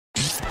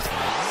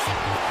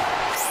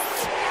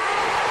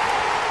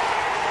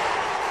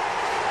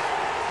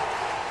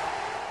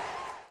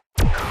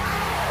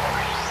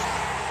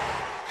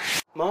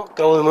Mark,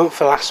 goal of the month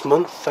for last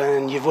month,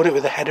 and you've won it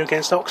with a header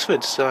against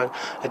Oxford, so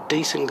a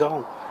decent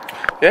goal.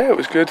 Yeah, it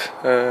was good.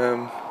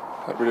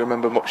 I don't really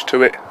remember much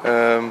to it.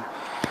 I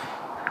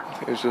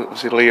think it was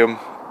obviously Liam.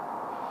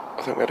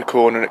 I think we had a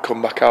corner and it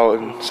come back out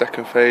in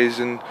second phase,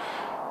 and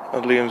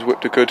Liam's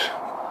whipped a good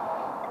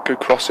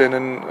crossing,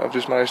 and I've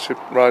just managed to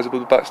rise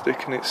above the back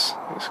stick, and it's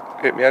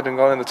hit my head and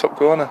gone in the top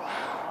corner.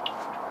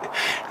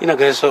 You're not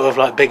going to sort of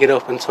like big it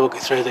up and talk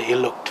it through that you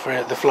looked for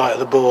it, the flight of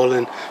the ball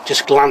and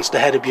just glanced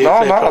ahead of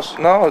beautifully across?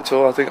 No, at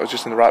all. I think I was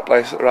just in the right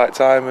place at the right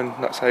time, and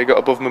that's how you got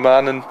above my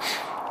man, and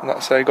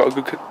that's how you got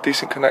a good,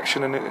 decent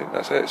connection, and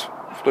that's how it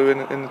flew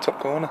in the top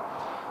corner.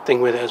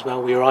 Thing with it as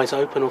well, were your eyes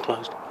open or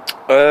closed?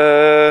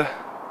 I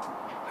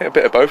think a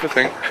bit of both, I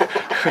think.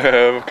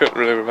 I couldn't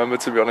really remember,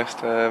 to be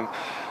honest. I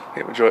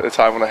think the majority of the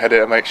time when I head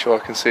it, I make sure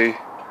I can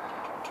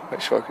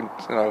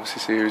obviously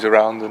see who's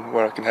around and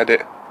where I can head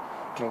it.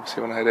 And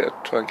obviously when I head it,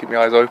 I try and keep my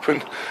eyes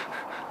open.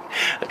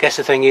 I guess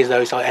the thing is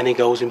though, it's like any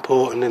goal's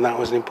important, and that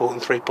was an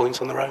important 3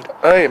 points on the road.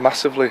 Yeah,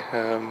 massively.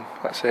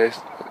 Like I say,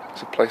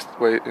 it's a place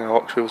where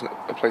Oxford wasn't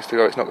a place to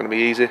go. It's not going to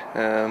be easy.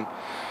 And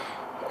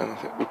I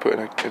think we put in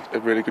a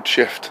really good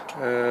shift.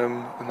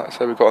 And like I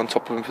say, we got on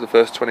top of them for the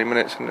first 20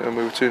 minutes, and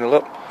we were 2-0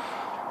 up.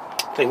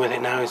 The thing with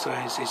it now is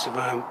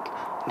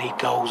need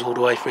goals all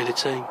the way through the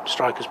team.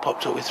 Strikers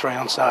popped up with 3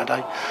 on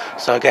Saturday,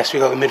 so I guess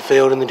we've got the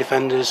midfield and the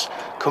defenders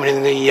coming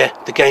in.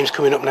 The game's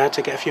coming up now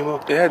to get a few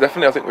more. Yeah,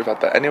 definitely. I think we've had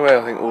that anyway.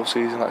 I think all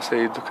season, like I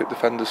say, look at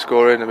defenders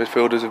scoring, the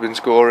midfielders have been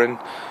scoring,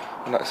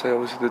 and like I say,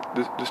 obviously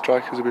the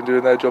strikers have been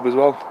doing their job as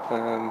well.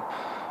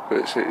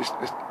 But it's,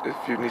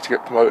 if you need to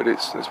get promoted,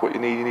 it's what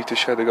you need. You need to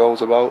share the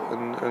goals about,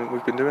 and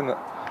we've been doing that.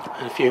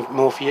 And a few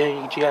more for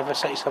you. Do you ever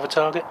set yourself a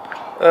target?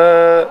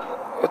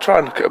 I'll try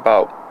and look at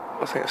about,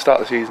 I think at the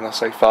start of the season I'll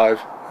say 5.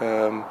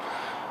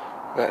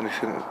 But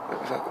anything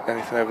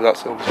over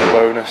that's obviously a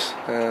bonus.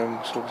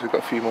 So obviously got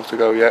a few more to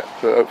go yet,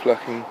 but hopefully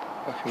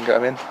I can get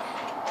them in.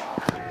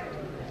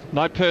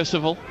 Knight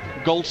Percival,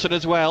 Goldson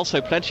as well,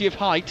 so plenty of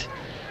height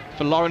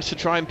for Lawrence to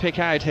try and pick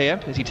out here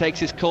as he takes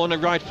his corner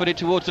right-footed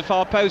towards the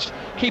far post.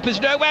 Keeper's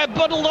nowhere,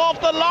 bundled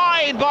off the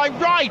line by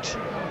Wright.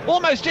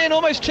 Almost in,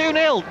 almost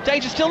 2-0.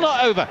 Danger still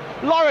not over.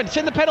 Lawrence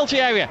in the penalty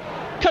area,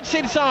 cuts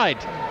inside,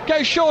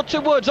 goes short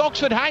to Woods.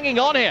 Oxford hanging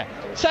on here,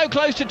 so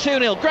close to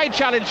 2-0. Great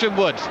challenge from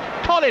Woods.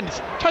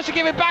 Collins tries to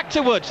give it back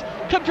to Woods.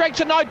 Could break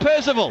to Knight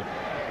Percival.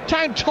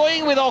 Town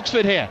toying with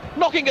Oxford here,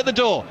 knocking at the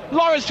door.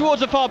 Lawrence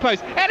towards the far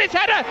post. Ellis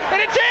header,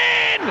 and it's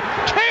in!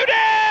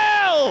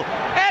 2-0!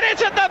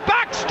 Ellis at the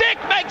back stick,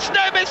 makes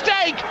no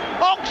mistake.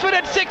 Oxford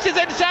at 6s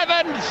and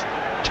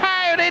 7s.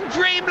 Town in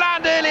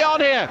dreamland early on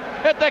here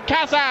at the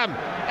Kazam.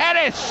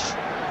 Ellis,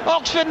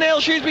 Oxford 0,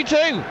 Shrewsbury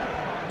 2.